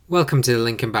Welcome to the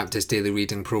Lincoln Baptist Daily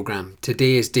Reading Programme.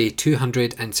 Today is day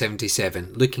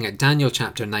 277, looking at Daniel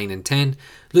chapter 9 and 10,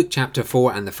 Luke chapter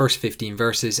 4 and the first 15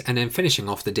 verses, and then finishing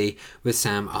off the day with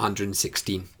Psalm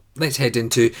 116. Let's head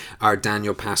into our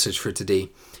Daniel passage for today.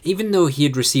 Even though he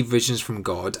had received visions from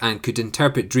God and could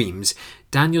interpret dreams,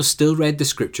 Daniel still read the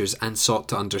scriptures and sought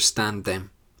to understand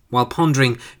them. While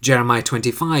pondering Jeremiah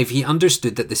 25, he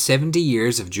understood that the 70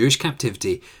 years of Jewish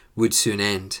captivity would soon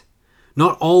end.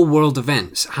 Not all world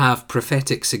events have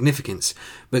prophetic significance,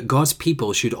 but God's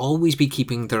people should always be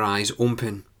keeping their eyes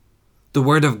open. The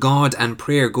word of God and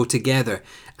prayer go together,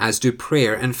 as do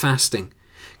prayer and fasting.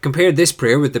 Compare this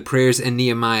prayer with the prayers in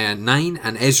Nehemiah 9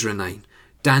 and Ezra 9.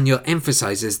 Daniel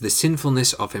emphasizes the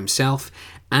sinfulness of himself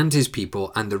and his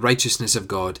people and the righteousness of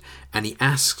God, and he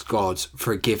asks God's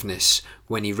forgiveness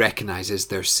when he recognizes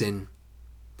their sin.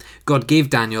 God gave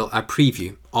Daniel a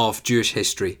preview of Jewish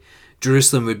history.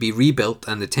 Jerusalem would be rebuilt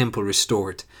and the temple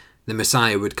restored. The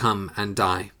Messiah would come and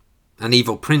die. An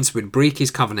evil prince would break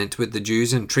his covenant with the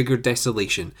Jews and trigger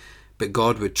desolation, but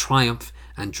God would triumph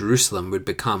and Jerusalem would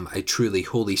become a truly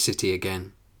holy city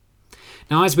again.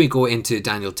 Now, as we go into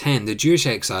Daniel 10, the Jewish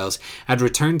exiles had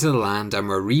returned to the land and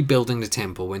were rebuilding the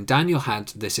temple when Daniel had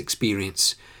this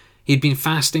experience. He'd been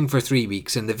fasting for 3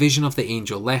 weeks and the vision of the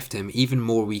angel left him even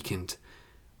more weakened.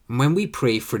 When we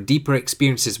pray for deeper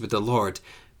experiences with the Lord,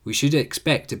 we should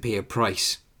expect to pay a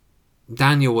price.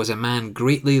 Daniel was a man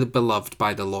greatly beloved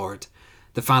by the Lord.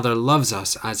 The Father loves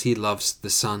us as he loves the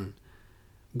Son.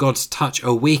 God's touch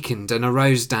awakened and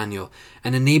aroused Daniel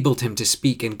and enabled him to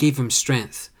speak and gave him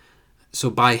strength.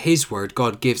 So by his word,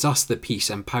 God gives us the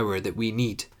peace and power that we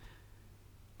need.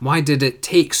 Why did it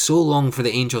take so long for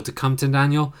the angel to come to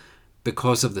Daniel?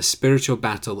 Because of the spiritual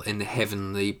battle in the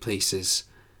heavenly places.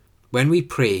 When we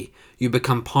pray, you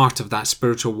become part of that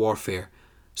spiritual warfare.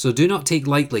 So do not take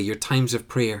lightly your times of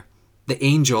prayer. The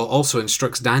angel also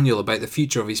instructs Daniel about the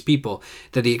future of his people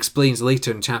that he explains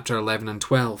later in chapter 11 and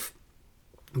 12.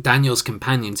 Daniel's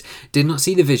companions did not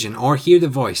see the vision or hear the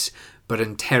voice, but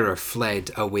in terror fled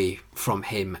away from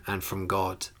him and from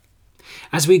God.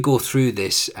 As we go through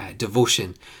this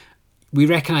devotion, we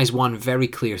recognize one very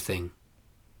clear thing.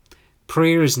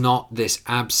 Prayer is not this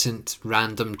absent,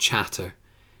 random chatter.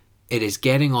 It is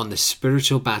getting on the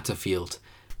spiritual battlefield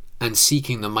and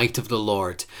seeking the might of the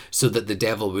Lord so that the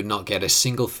devil would not get a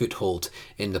single foothold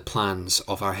in the plans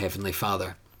of our Heavenly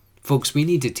Father. Folks, we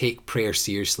need to take prayer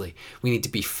seriously. We need to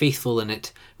be faithful in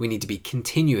it. We need to be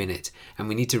continuing it. And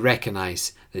we need to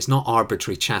recognize that it's not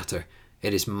arbitrary chatter.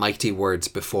 It is mighty words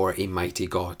before a mighty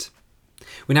God.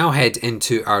 We now head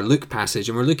into our Luke passage,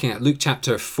 and we're looking at Luke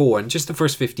chapter 4 and just the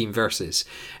first 15 verses.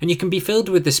 And you can be filled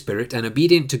with the Spirit and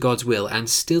obedient to God's will and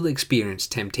still experience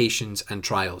temptations and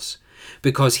trials.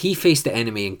 Because he faced the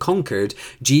enemy and conquered,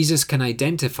 Jesus can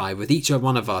identify with each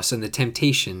one of us and the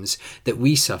temptations that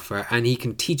we suffer, and he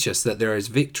can teach us that there is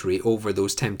victory over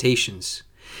those temptations.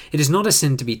 It is not a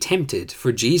sin to be tempted,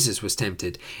 for Jesus was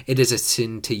tempted. It is a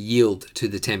sin to yield to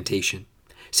the temptation.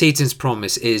 Satan's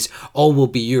promise is, all will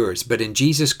be yours, but in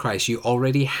Jesus Christ you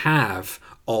already have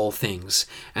all things,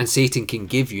 and Satan can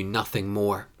give you nothing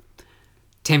more.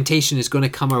 Temptation is going to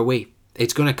come our way.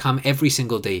 It's going to come every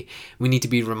single day. We need to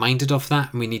be reminded of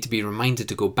that, and we need to be reminded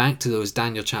to go back to those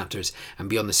Daniel chapters and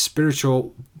be on the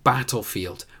spiritual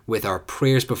battlefield with our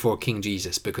prayers before King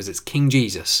Jesus, because it's King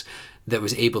Jesus that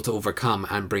was able to overcome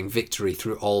and bring victory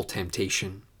through all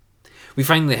temptation. We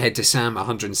finally head to Psalm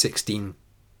 116.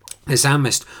 The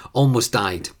psalmist almost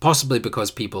died, possibly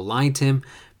because people lied to him,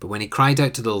 but when he cried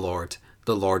out to the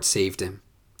Lord saved him.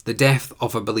 The death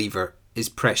of a believer is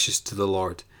precious to the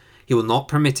Lord. He will not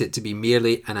permit it to be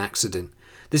merely an accident.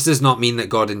 This does not mean that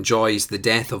God enjoys the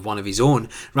death of one of his own.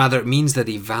 Rather, it means that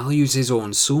he values his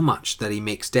own so much that he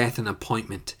makes death an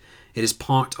appointment. It is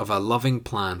part of a loving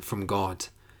plan from God.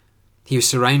 He was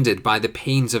surrounded by the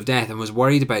pains of death and was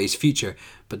worried about his future,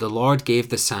 but the Lord gave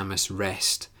the psalmist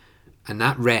rest. And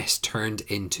that rest turned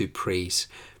into praise.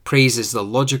 Praise is the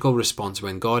logical response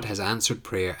when God has answered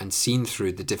prayer and seen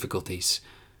through the difficulties.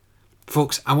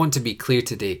 Folks, I want to be clear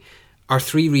today. Our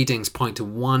 3 readings point to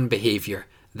one behaviour,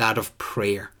 that of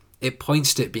prayer. It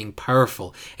points to it being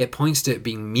powerful. It points to it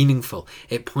being meaningful.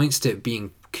 It points to it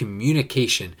being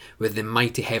communication with the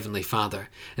mighty Heavenly Father.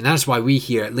 And that's why we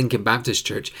here at Lincoln Baptist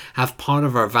Church have part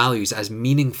of our values as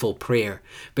meaningful prayer.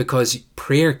 Because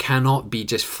prayer cannot be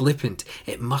just flippant.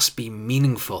 It must be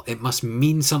meaningful. It must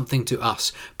mean something to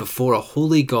us before a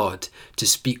holy God to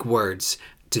speak words,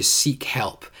 to seek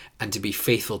help, and to be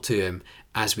faithful to him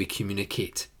as we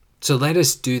communicate. So let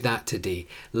us do that today.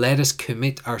 Let us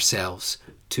commit ourselves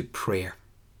to prayer.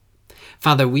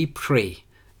 Father, we pray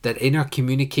that in our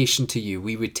communication to you,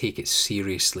 we would take it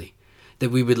seriously, that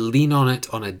we would lean on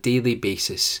it on a daily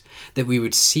basis, that we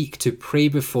would seek to pray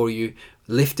before you,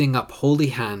 lifting up holy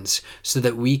hands so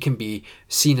that we can be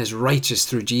seen as righteous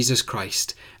through Jesus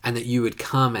Christ, and that you would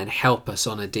come and help us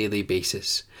on a daily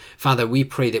basis. Father, we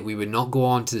pray that we would not go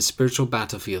on to the spiritual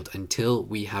battlefield until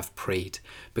we have prayed,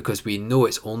 because we know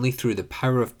it's only through the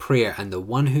power of prayer and the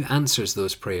one who answers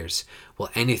those prayers will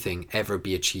anything ever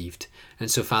be achieved.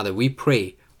 And so, Father, we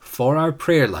pray for our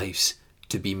prayer lives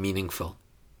to be meaningful.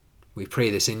 We pray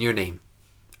this in your name.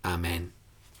 Amen.